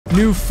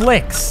new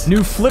flicks,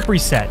 new flip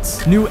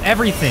resets, new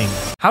everything.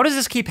 How does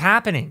this keep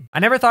happening? I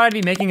never thought I'd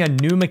be making a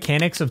new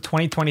mechanics of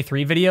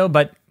 2023 video,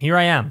 but here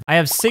I am. I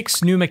have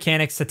 6 new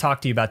mechanics to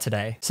talk to you about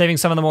today, saving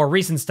some of the more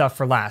recent stuff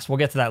for last. We'll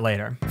get to that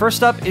later.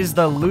 First up is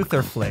the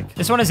Luther flick.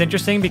 This one is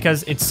interesting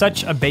because it's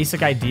such a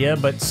basic idea,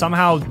 but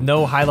somehow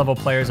no high-level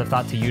players have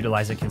thought to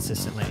utilize it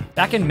consistently.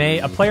 Back in May,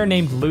 a player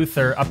named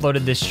Luther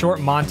uploaded this short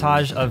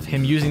montage of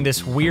him using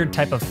this weird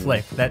type of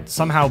flick that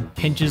somehow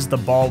pinches the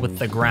ball with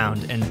the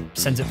ground and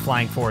sends it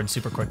flying forward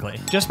super quickly.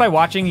 Just by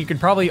watching, you can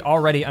probably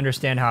already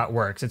understand how it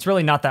works. It's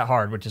really not that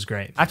hard, which is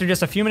great. After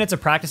just a few minutes of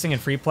practicing in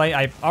free play,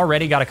 I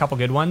already got a couple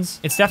good ones.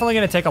 It's definitely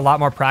going to take a lot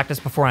more practice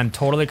before I'm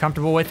totally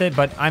comfortable with it,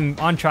 but I'm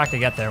on track to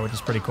get there, which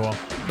is pretty cool.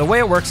 The way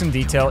it works in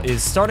detail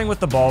is starting with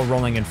the ball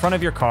rolling in front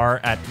of your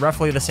car at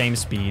roughly the same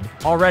speed.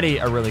 Already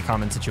a really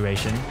common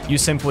situation. You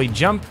simply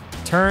jump,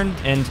 turn,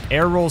 and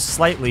air roll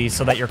slightly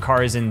so that your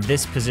car is in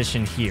this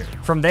position here.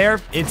 From there,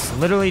 it's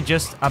literally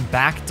just a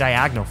back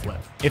diagonal flip.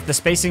 If the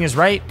spacing is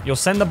right, you'll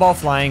send the ball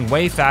flying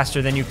way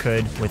faster than you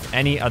could with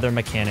any other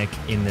mechanic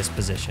in this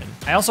position.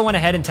 I also went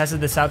ahead and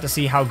tested this out to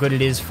see how good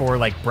it is for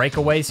like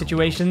breakaway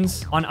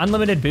situations. On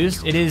unlimited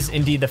boost, it is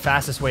indeed the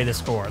fastest way to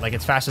score. Like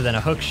it's faster than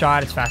a hook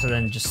shot, it's faster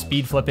than just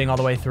speed flipping all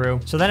the way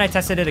through. So then I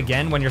tested it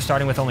again when you're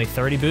starting with only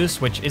 30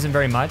 boost, which isn't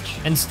very much,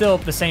 and still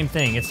the same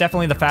thing. It's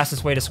definitely the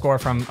fastest way to score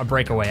from a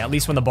breakaway, at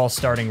least when the ball's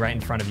starting right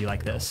in front of you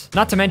like this.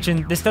 Not to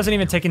mention, this doesn't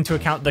even take into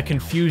account the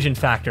confusion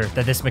factor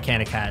that this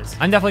mechanic has.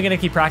 I'm definitely going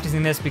to keep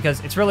practicing this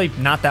because it's really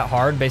not that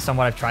hard based on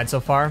what I've tried so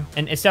far,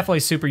 and it's definitely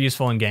super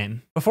useful in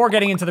game. Before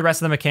getting into the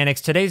rest of the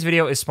mechanics, today's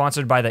video is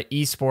sponsored by the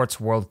Esports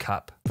World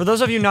Cup. For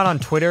those of you not on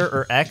Twitter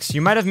or X,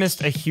 you might have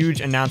missed a huge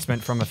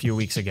announcement from a few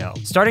weeks ago.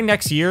 Starting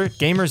next year,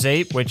 Gamers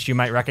 8, which you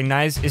might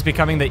recognize, is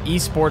becoming the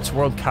Esports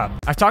World Cup.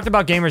 I've talked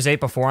about Gamers 8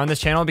 before on this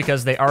channel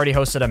because they already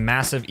hosted a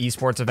massive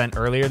esports event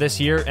earlier this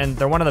year, and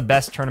they're one of the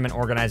best tournament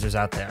organizers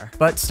out there.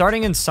 But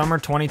starting in summer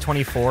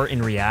 2024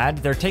 in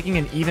Riyadh, they're taking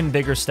an even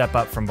bigger step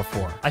up from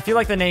before. I feel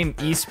like the name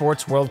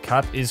Esports World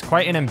Cup is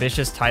quite an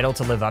ambitious title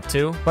to live up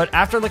to, but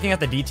after looking at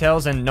the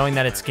details and knowing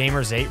that it's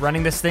Gamers 8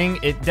 running this thing,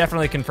 it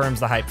definitely confirms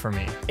the hype for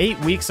me. 8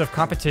 weeks of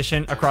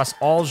competition across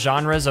all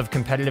genres of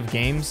competitive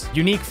games,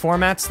 unique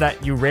formats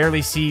that you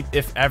rarely see,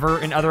 if ever,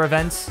 in other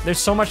events. There's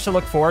so much to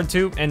look forward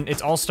to, and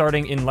it's all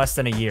starting in less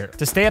than a year.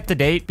 To stay up to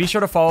date, be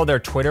sure to follow their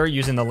Twitter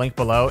using the link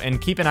below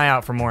and keep an eye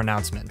out for more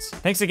announcements.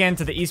 Thanks again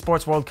to the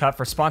Esports World Cup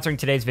for sponsoring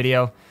today's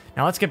video.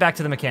 Now let's get back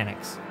to the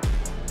mechanics.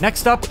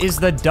 Next up is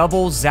the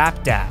double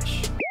zap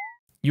dash.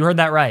 You heard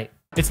that right.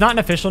 It's not an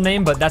official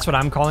name, but that's what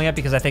I'm calling it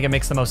because I think it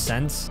makes the most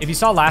sense. If you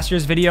saw last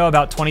year's video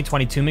about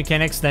 2022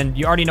 mechanics, then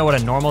you already know what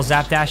a normal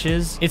zap dash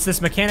is. It's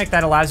this mechanic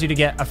that allows you to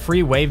get a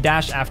free wave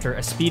dash after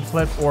a speed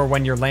flip or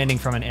when you're landing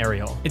from an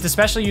aerial. It's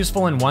especially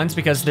useful in ones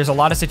because there's a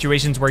lot of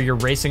situations where you're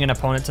racing an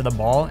opponent to the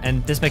ball,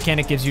 and this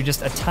mechanic gives you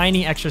just a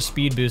tiny extra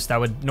speed boost that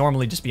would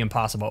normally just be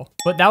impossible.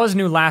 But that was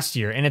new last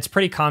year, and it's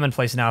pretty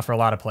commonplace now for a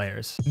lot of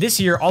players. This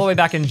year, all the way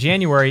back in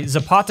January,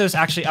 Zapatos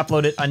actually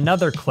uploaded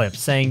another clip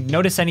saying,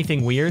 "Notice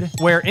anything weird?"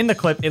 Where in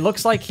the clip, it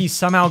looks like he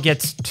somehow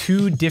gets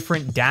 2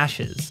 different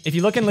dashes. If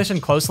you look and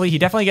listen closely, he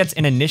definitely gets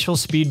an initial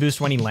speed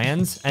boost when he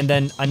lands, and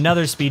then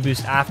another speed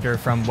boost after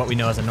from what we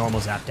know as a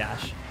normal zap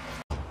dash.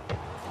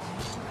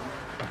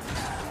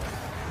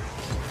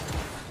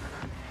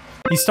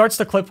 He starts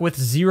the clip with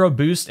 0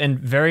 boost and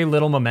very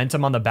little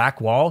momentum on the back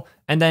wall,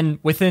 and then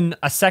within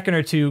a second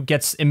or two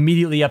gets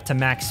immediately up to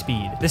max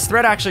speed. This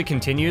thread actually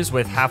continues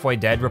with Halfway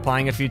Dead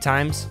replying a few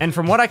times, and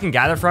from what I can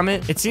gather from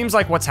it, it seems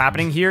like what's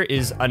happening here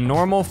is a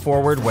normal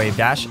forward wave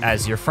dash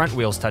as your front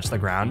wheels touch the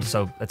ground,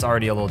 so that's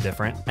already a little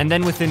different. And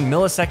then within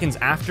milliseconds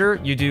after,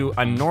 you do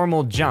a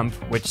normal jump,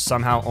 which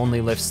somehow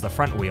only lifts the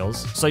front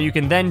wheels, so you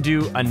can then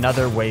do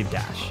another wave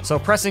dash. So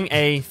pressing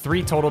A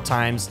 3 total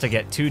times to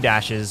get 2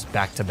 dashes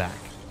back to back.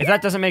 If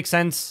that doesn't make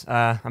sense,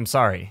 I'm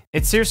sorry.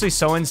 It's seriously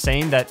so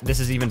insane that this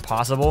is even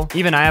possible.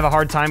 Even I have a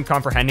hard time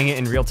comprehending it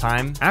in real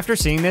time. After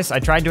seeing this, I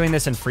tried doing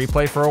this in free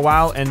play for a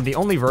while, and the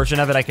only version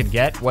of it I could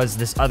get was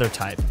this other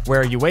type,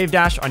 where you wave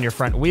dash on your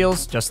front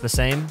wheels, just the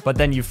same, but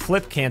then you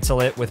flip cancel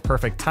it with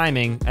perfect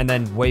timing, and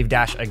then wave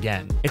dash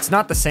again. It's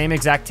not the same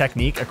exact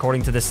technique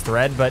according to this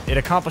thread, but it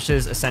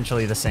accomplishes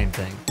essentially the same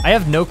thing. I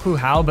have no clue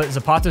how, but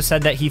Zapato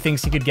said that he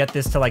thinks he could get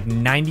this to like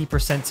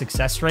 90%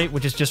 success rate,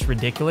 which is just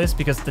ridiculous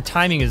because the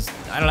timing is,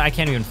 I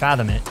can't even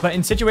fathom it. But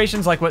in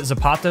situations like what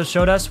Zapato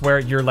showed us, where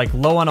you're like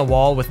low on a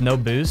wall with no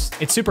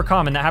boost, it's super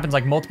common. That happens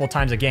like multiple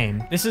times a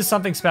game. This is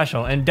something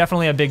special and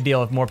definitely a big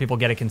deal if more people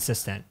get it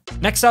consistent.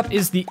 Next up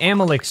is the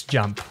Amalix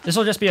jump. This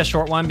will just be a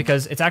short one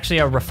because it's actually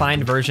a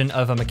refined version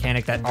of a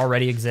mechanic that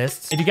already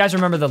exists. If you guys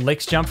remember the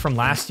Licks jump from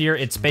last year,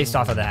 it's based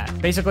off of that.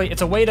 Basically,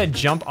 it's a way to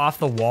jump off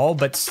the wall,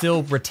 but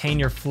still retain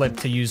your flip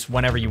to use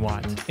whenever you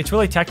want. It's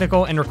really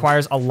technical and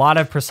requires a lot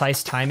of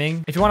precise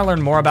timing. If you want to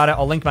learn more about it,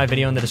 I'll link my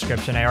video in the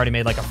description. I already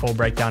made like a full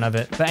breakdown of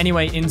it. But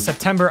anyway, in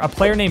September, a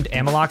player named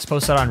Amalox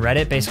posted on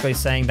Reddit basically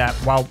saying that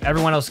while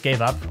everyone else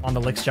gave up on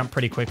the Licks jump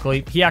pretty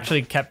quickly, he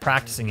actually kept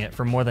practicing it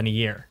for more than a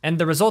year. And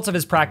the results of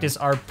his practice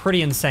are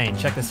pretty insane.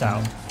 Check this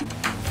out.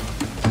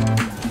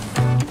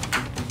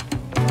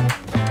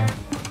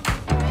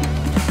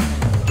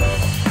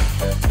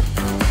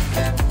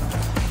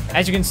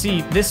 As you can see,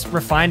 this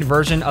refined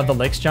version of the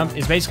licks jump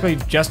is basically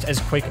just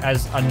as quick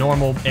as a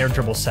normal air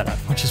dribble setup,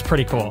 which is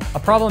pretty cool. A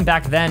problem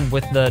back then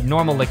with the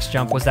normal licks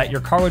jump was that your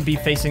car would be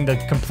facing the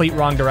complete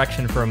wrong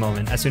direction for a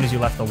moment as soon as you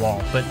left the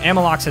wall, but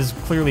Amalox has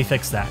clearly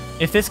fixed that.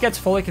 If this gets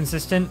fully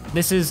consistent,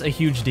 this is a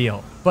huge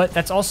deal. But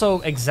that's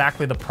also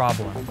exactly the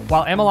problem.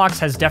 While Amalox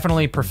has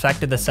definitely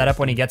perfected the setup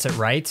when he gets it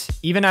right,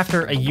 even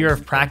after a year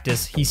of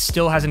practice, he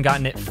still hasn't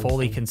gotten it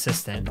fully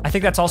consistent. I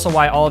think that's also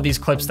why all of these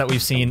clips that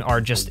we've seen are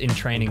just in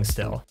training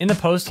still. In the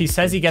post, he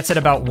says he gets it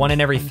about 1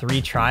 in every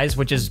 3 tries,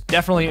 which is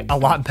definitely a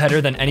lot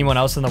better than anyone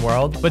else in the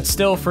world. But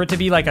still, for it to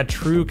be like a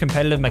true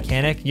competitive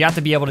mechanic, you have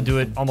to be able to do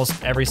it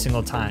almost every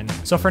single time.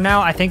 So for now,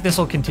 I think this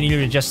will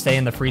continue to just stay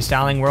in the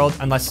freestyling world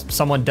unless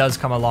someone does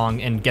come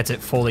along and gets it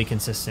fully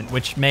consistent,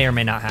 which may or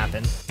may not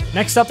happen.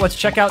 Next up, let's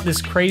check out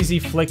this crazy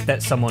flick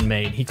that someone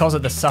made. He calls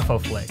it the Suffo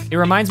flick. It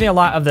reminds me a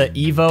lot of the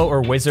Evo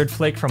or Wizard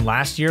flick from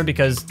last year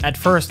because at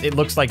first it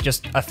looks like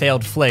just a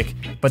failed flick,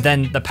 but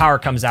then the power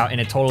comes out and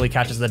it totally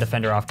catches the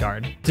defender off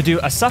guard. To do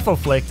a Suffo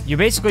flick, you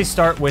basically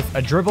start with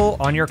a dribble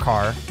on your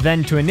car,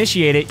 then to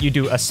initiate it, you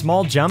do a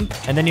small jump,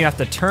 and then you have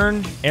to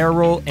turn, air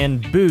roll,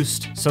 and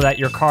boost so that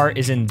your car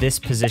is in this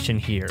position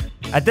here.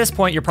 At this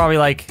point, you're probably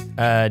like,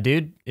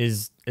 dude,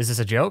 is this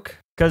a joke?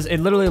 Because it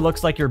literally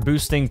looks like you're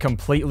boosting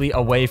completely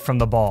away from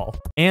the ball.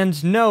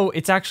 And no,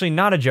 it's actually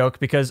not a joke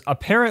because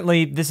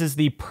apparently this is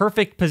the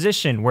perfect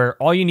position where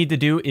all you need to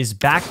do is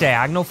back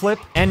diagonal flip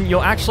and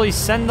you'll actually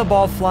send the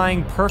ball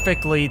flying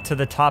perfectly to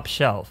the top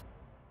shelf.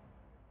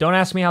 Don't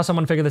ask me how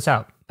someone figured this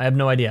out. I have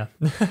no idea.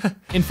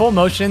 In full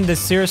motion, this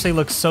seriously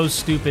looks so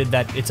stupid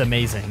that it's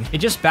amazing. It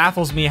just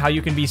baffles me how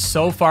you can be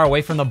so far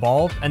away from the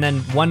ball and then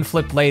one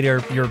flip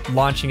later, you're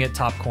launching it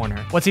top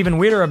corner. What's even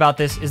weirder about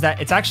this is that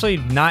it's actually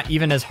not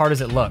even as hard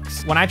as it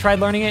looks. When I tried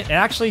learning it, it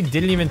actually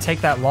didn't even take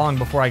that long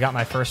before I got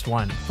my first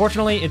one.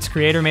 Fortunately, its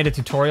creator made a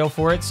tutorial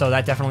for it, so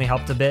that definitely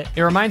helped a bit.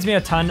 It reminds me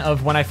a ton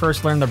of when I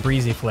first learned the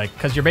breezy flick,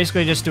 because you're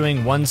basically just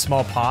doing one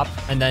small pop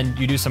and then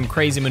you do some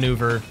crazy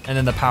maneuver and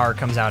then the power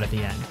comes out at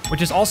the end.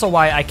 Which is also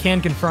why I can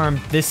confirm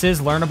this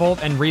is learnable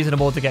and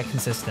reasonable to get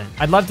consistent.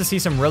 I'd love to see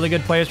some really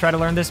good players try to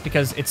learn this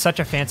because it's such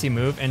a fancy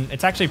move and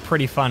it's actually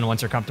pretty fun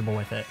once you're comfortable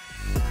with it.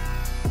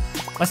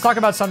 Let's talk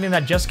about something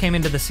that just came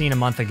into the scene a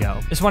month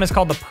ago. This one is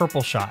called the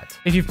purple shot.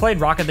 If you've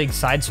played Rocket League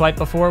Sideswipe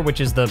before, which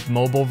is the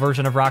mobile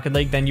version of Rocket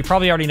League, then you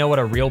probably already know what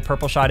a real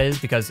purple shot is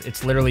because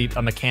it's literally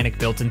a mechanic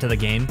built into the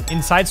game.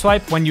 In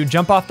Sideswipe, when you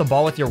jump off the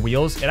ball with your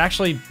wheels, it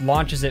actually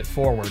launches it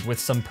forward with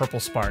some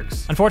purple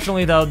sparks.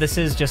 Unfortunately though, this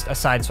is just a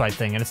Sideswipe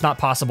thing and it's not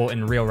possible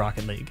in real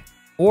Rocket League.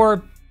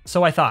 Or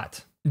so I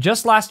thought.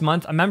 Just last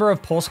month, a member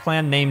of Pulse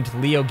Clan named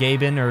Leo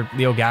Gabin, or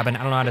Leo Gabin,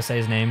 I don't know how to say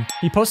his name,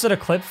 he posted a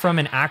clip from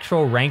an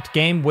actual ranked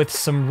game with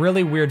some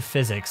really weird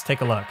physics.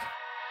 Take a look.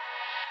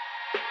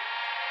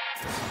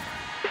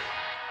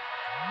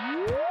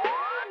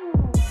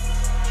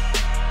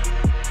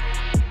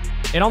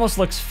 It almost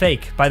looks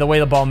fake by the way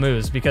the ball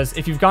moves, because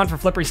if you've gone for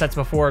flip resets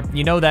before,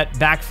 you know that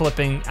back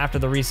flipping after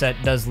the reset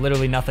does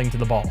literally nothing to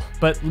the ball.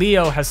 But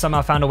Leo has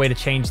somehow found a way to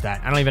change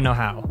that. I don't even know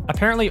how.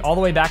 Apparently, all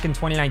the way back in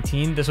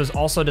 2019, this was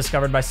also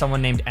discovered by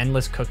someone named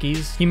Endless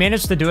Cookies. He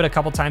managed to do it a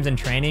couple times in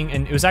training,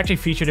 and it was actually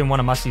featured in one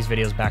of Musty's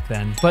videos back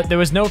then. But there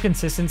was no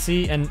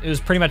consistency, and it was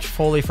pretty much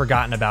fully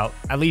forgotten about,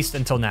 at least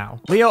until now.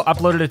 Leo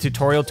uploaded a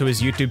tutorial to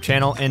his YouTube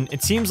channel, and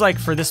it seems like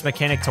for this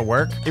mechanic to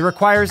work, it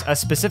requires a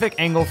specific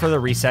angle for the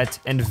reset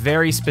and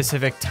very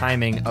specific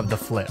timing of the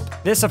flip.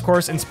 This, of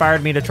course,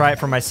 inspired me to try it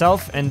for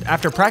myself, and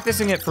after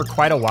practicing it for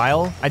quite a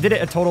while, I did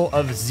it a total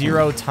of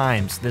 0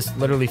 times. This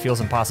literally feels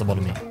impossible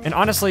to me. And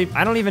honestly,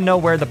 I don't even know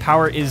where the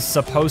power is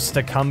supposed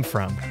to come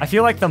from. I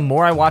feel like the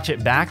more I watch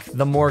it back,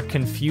 the more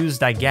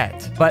confused I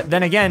get. But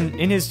then again,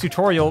 in his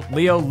tutorial,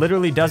 Leo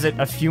literally does it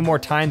a few more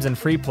times in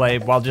free play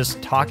while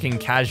just talking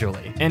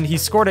casually. And he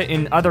scored it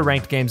in other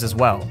ranked games as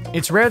well.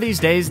 It's rare these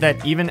days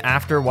that even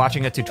after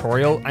watching a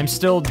tutorial, I'm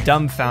still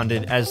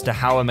dumbfounded as to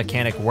how a mechanic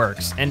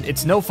works, and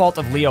it's no fault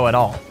of Leo at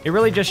all. It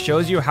really just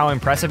shows you how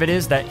impressive it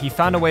is that he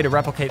found a way to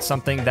replicate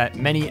something that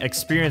many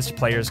experienced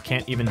players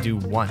can't even do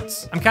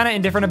once. I'm kind of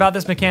indifferent about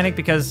this mechanic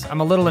because I'm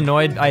a little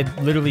annoyed I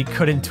literally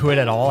couldn't do it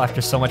at all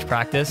after so much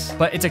practice,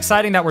 but it's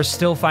exciting that we're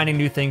still finding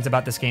new things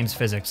about this game's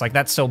physics. Like,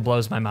 that still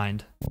blows my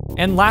mind.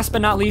 And last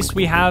but not least,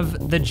 we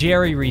have the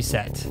Jerry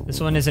reset. This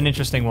one is an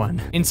interesting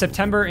one. In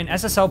September, an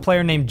SSL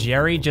player named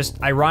Jerry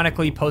just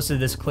ironically posted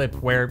this clip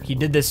where he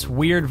did this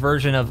weird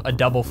version of a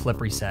double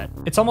flip reset.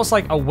 It's almost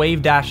like a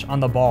wave dash on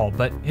the ball,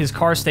 but his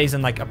car stays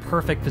in like a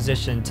perfect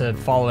position to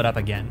follow it up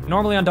again.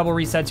 Normally on double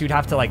resets, you'd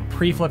have to like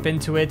pre-flip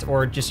into it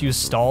or just use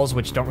stalls,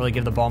 which don't really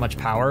give the ball much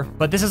power.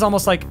 But this is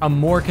almost like a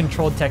more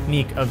controlled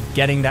technique of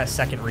getting that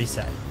second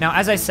reset. Now,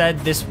 as I said,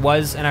 this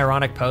was an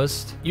ironic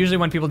post. Usually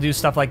when people do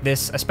stuff like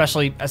this,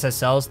 especially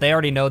SSLs, they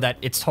already know that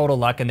it's total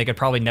luck and they could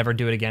probably never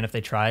do it again if they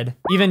tried.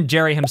 Even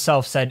Jerry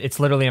himself said it's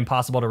literally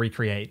impossible to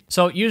recreate.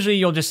 So usually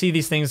you'll just see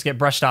these things get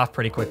brushed off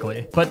pretty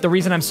quickly. But the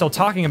reason I'm still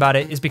talking about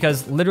it is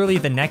because literally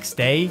the next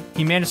day,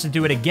 he managed to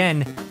do it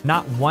again,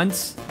 not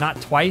once, not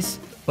twice,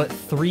 but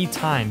 3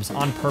 times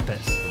on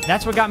purpose.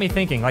 That's what got me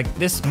thinking, like,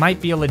 this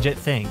might be a legit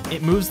thing.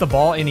 It moves the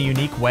ball in a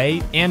unique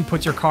way and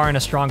puts your car in a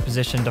strong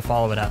position to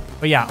follow it up.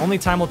 But yeah, only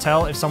time will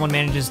tell if someone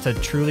manages to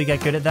truly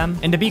get good at them.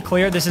 And to be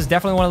clear, this is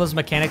definitely one of those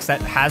mechanics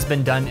that has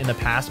been done in the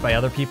past by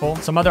other people.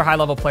 Some other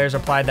high-level players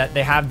replied that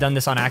they have done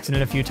this on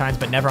accident a few times,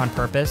 but never on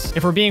purpose.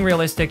 If we're being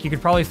realistic, you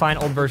could probably find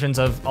old versions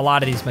of a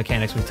lot of these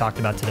mechanics we've talked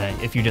about today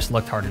if you just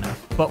looked hard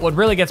enough. But what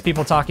really gets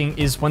people talking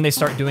is when they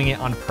start doing it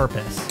on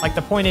purpose. Like,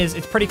 the point is,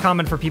 it's pretty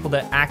common for people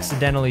to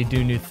accidentally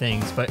do new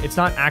things, but it's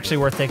not actually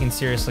worth taking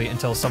seriously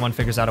until someone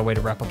figures out a way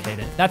to replicate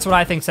it. That's what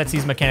I think sets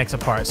these mechanics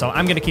apart, so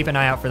I'm gonna keep an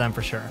eye out for them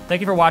for sure.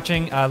 Thank you for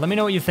watching. Let me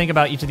know what you think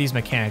about each of these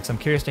mechanics. I'm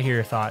curious to hear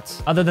your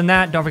thoughts. Other than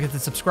that, don't forget to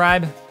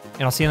subscribe,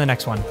 and I'll see you in the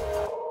next one.